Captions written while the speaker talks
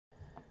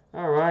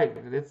Alright,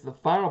 it's the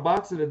final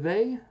box of the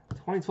day.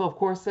 2012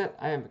 core set.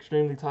 I am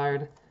extremely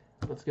tired.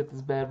 Let's get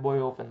this bad boy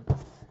open.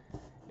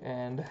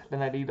 And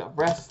then I need a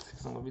rest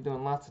because I'm going to be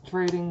doing lots of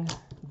trading,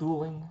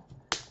 dueling,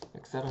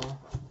 etc.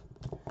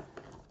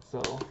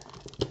 So,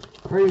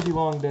 crazy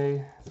long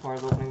day as far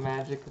as opening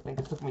Magic. I think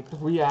it took me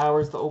 3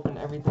 hours to open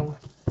everything.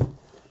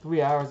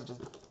 3 hours of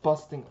just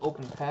busting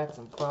open packs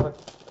and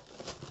products.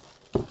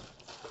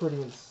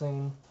 Pretty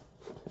insane.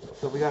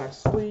 So we got our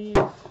sleeve.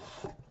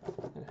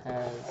 It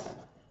has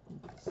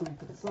sleeve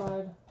to the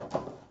side.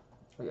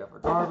 We have our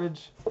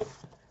garbage.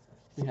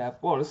 We have,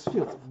 whoa, this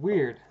feels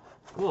weird.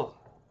 Ugh.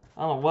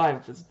 I don't know why,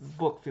 but this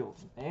book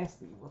feels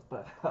nasty. What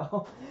the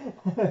hell?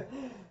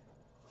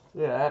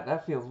 Yeah,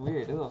 that feels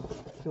weird. Ugh.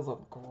 It feels like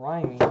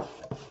grimy.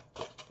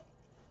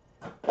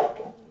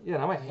 Yeah,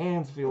 now my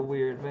hands feel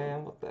weird,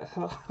 man. What the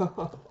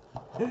hell?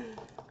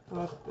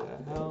 What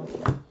the hell?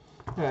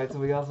 Alright, so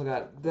we also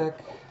got deck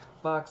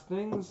box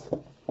things.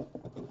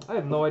 I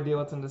have no idea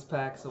what's in this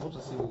pack, so we'll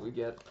just see what we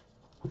get.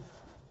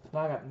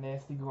 Now I got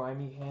nasty,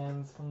 grimy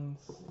hands from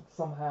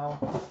somehow.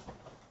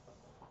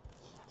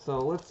 So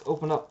let's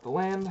open up the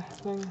land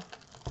thing.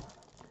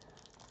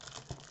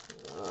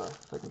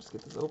 If I can just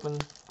get this open,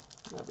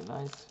 that'd be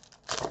nice.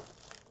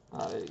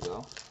 Ah, there you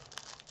go.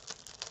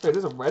 Wait,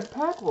 there's a red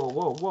pack? Whoa,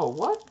 whoa, whoa,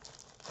 what?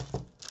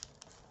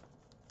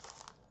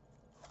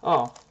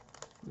 Oh,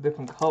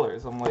 different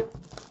colors. I'm like,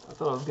 I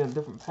thought I was getting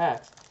different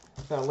packs.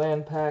 Got a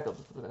land pack up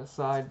to that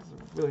side.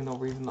 There's really no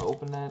reason to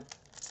open that.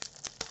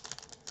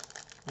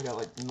 I got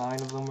like 9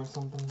 of them or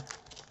something.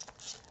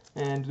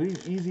 And are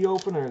these easy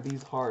open or are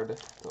these hard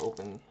to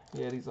open?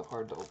 Yeah, these are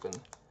hard to open.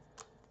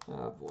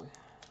 Oh boy.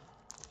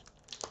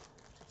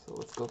 So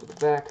let's go to the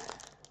back.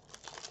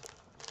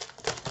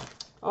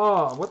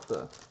 Oh, what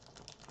the?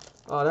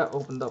 Oh, that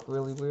opened up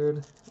really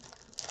weird.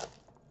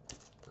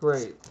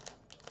 Great.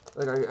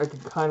 Like, I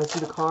could kind of see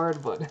the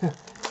card, but that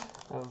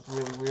was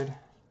really weird.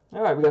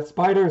 Alright, we got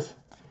spiders.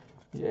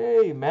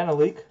 Yay, Mana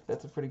Leak.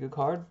 That's a pretty good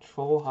card.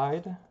 Troll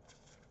Hide.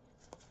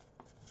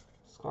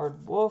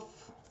 Scarred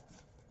Wolf.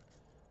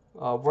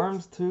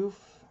 Worm's Tooth.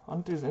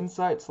 Hunter's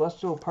Insight.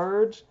 Celestial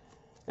Purge.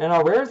 And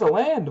our rare's a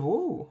land.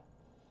 Woo.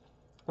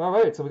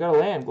 Alright, so we got a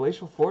land.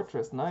 Glacial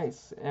Fortress.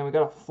 Nice. And we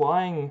got a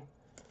flying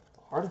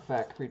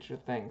artifact creature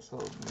thing. So,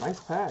 nice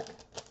pack.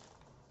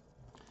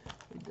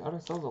 We got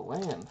ourselves a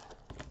land.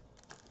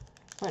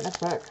 Alright, next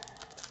pack.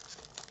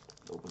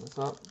 Open this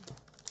up.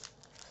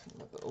 I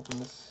have to open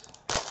this.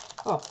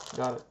 Oh,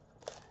 got it.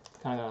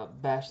 Kind of gotta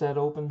bash that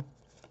open.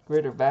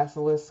 Greater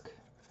Basilisk.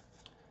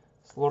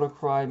 Slaughter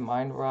Cry,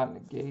 Mind Rot,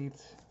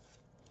 Negate.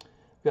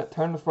 We got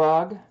Turn the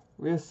Frog,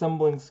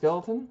 Reassembling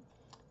Skeleton,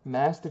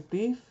 Master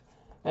Thief,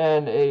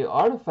 and a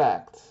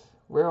artifact.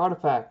 Rare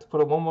artifact.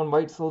 Put a 1/1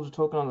 white soldier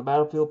token on the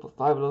battlefield. Put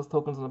 5 of those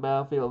tokens on the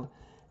battlefield.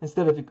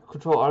 Instead, if you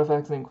control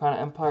artifacts named Crown of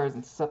Empires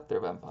and Scepter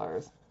of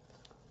Empires.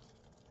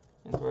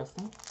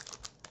 Interesting.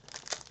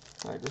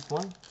 Alright, this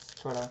one.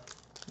 Let's try to,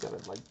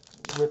 gotta like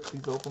rip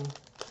these open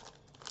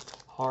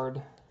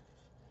hard.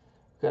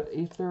 Got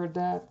Aether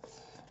Adapt,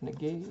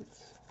 Negate.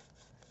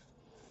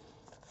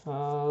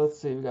 Let's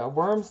see, we got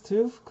Worm's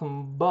Tooth,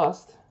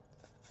 Combust,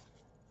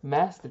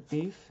 Master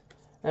Thief,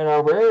 and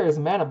our rare is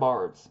Mana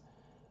Barbs.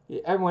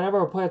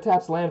 Whenever a player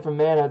taps land for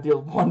mana,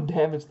 deal 1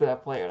 damage to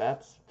that player.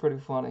 That's pretty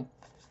funny.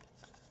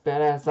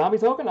 Badass zombie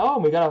token. Oh,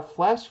 we got a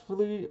Flash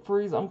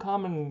Freeze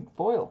uncommon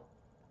foil.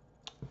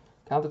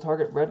 Counter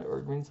target red or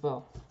green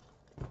spell.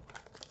 I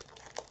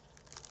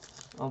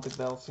don't think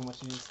that'll see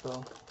much use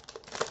though.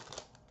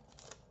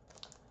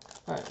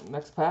 Alright,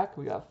 next pack,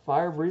 we got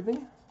Fire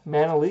Breathing,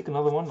 Mana Leak,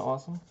 another one,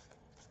 awesome.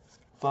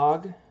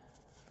 Fog,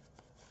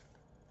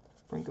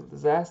 Brink of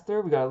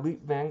Disaster, we got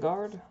Elite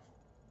Vanguard,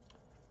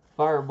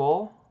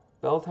 Fireball,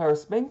 Bell Tower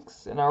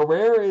Sphinx, and our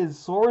rare is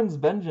Soren's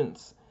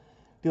Vengeance.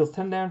 Deals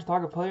 10 damage to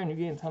target player and you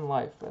gain 10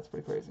 life. That's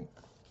pretty crazy.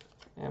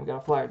 And we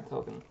got a flyer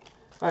token.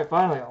 Alright,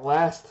 finally, our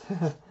last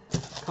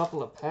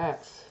couple of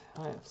packs.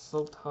 I am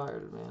so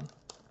tired, man.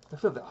 I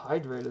feel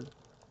dehydrated.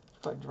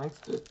 If I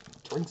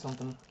drink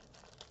something.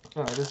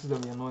 Alright, this is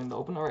going to be annoying to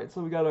open. Alright,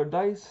 so we got our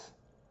dice.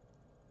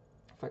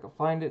 If I can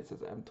find it, it says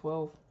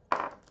M12.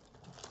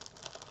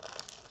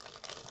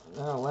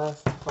 Now,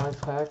 last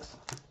 5 packs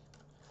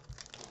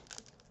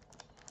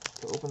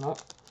to open up.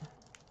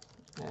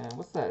 And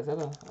what's that? Is that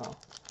a... Oh.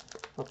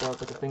 I thought that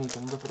was like a thing you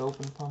can rip it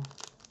open from.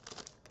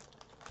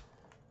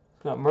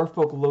 Got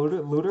Merfolk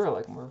Looter. I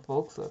like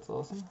Merfolk, so that's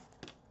awesome.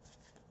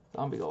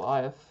 Zombie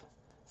Goliath.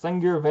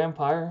 Sengir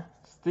Vampire.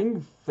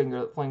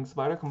 Stingfinger Flying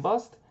Spider.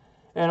 Combust.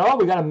 And oh,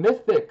 we got a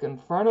Mythic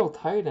Inferno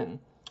Titan.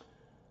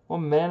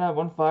 1 mana,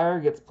 1 fire,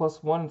 gets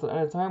 +1 until the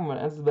end of turn. When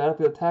it enters the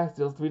battlefield, attacks,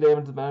 deals 3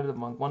 damage to damage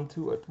among 1,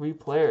 2, or 3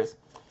 players.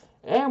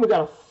 And we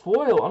got a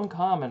foil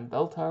uncommon,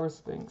 Bell Tower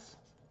Sphinx.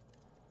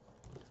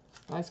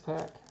 Nice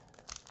pack.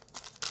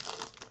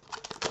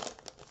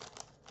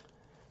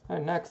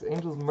 Alright, next,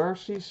 Angel's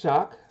Mercy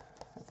Shock.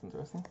 That's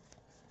interesting.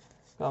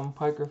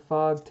 Piker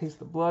Fog,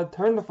 Taste of Blood,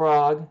 Turn the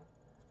Frog,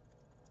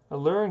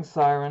 Alluring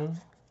Siren,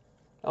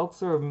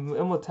 Elixir of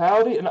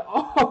Immortality, and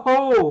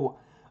oh,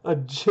 a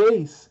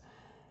Jace.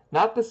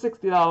 Not the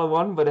 $60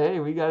 one, but hey,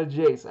 we got a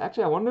Jace.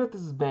 Actually, I wonder if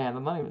this is banned.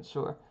 I'm not even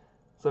sure.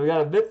 So we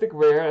got a Mythic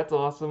Rare. That's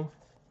awesome.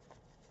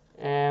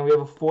 And we have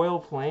a Foil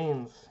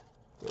Plains.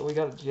 So we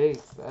got a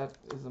Jace. That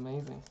is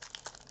amazing.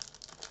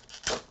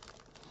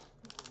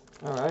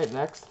 Alright,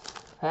 next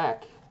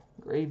pack.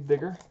 Grave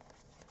Digger.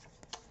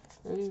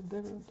 Grave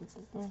Digger.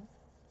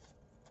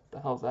 The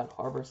hell's that?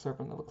 Harbor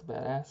Serpent. That looks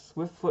badass.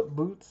 Swiftfoot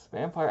Boots.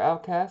 Vampire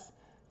Outcast.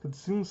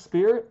 Consume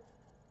Spirit.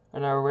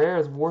 And our rare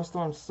is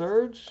Warstorm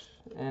Surge.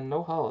 And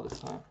no hollow this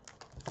time.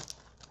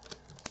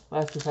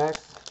 Last 2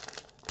 packs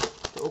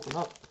to open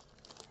up.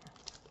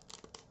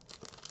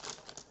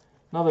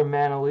 Another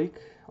Mana Leak.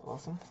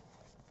 Awesome.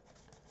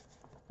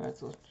 Alright,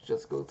 so let's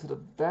just go to the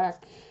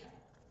back.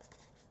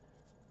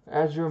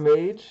 Azure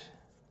Mage.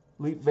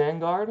 Leap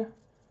Vanguard.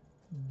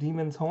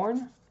 Demon's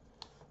Horn.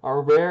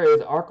 Our rare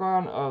is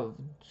Archon of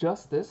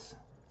Justice.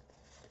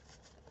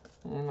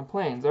 And the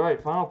Plains.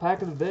 Alright, final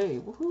pack of the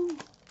day. Woohoo!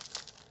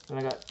 And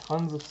I got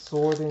tons of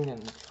sorting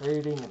and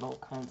trading and all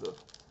kinds of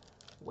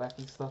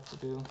wacky stuff to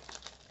do.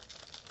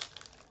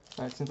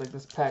 Alright, seems like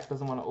this pack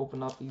doesn't want to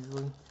open up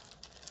easily.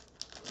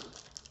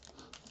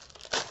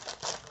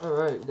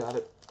 Alright, we got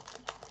it.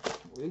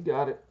 We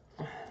got it.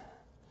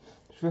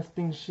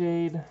 Drifting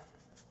Shade.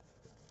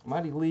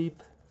 Mighty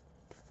Leap.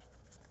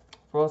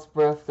 Frost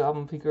Breath.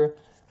 Goblin Peeker.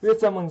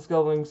 Reassembling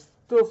Skelving.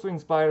 Still Swing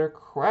Spider.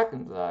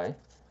 Kraken's Eye.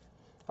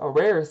 A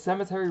rare is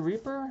Cemetery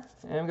Reaper.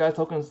 And we got a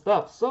token and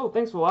stuff. So,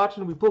 thanks for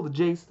watching. We pulled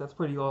the Jace. That's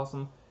pretty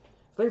awesome.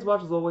 Thanks for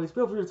watching as always.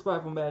 Feel free to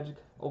subscribe for Magic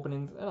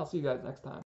openings. And I'll see you guys next time.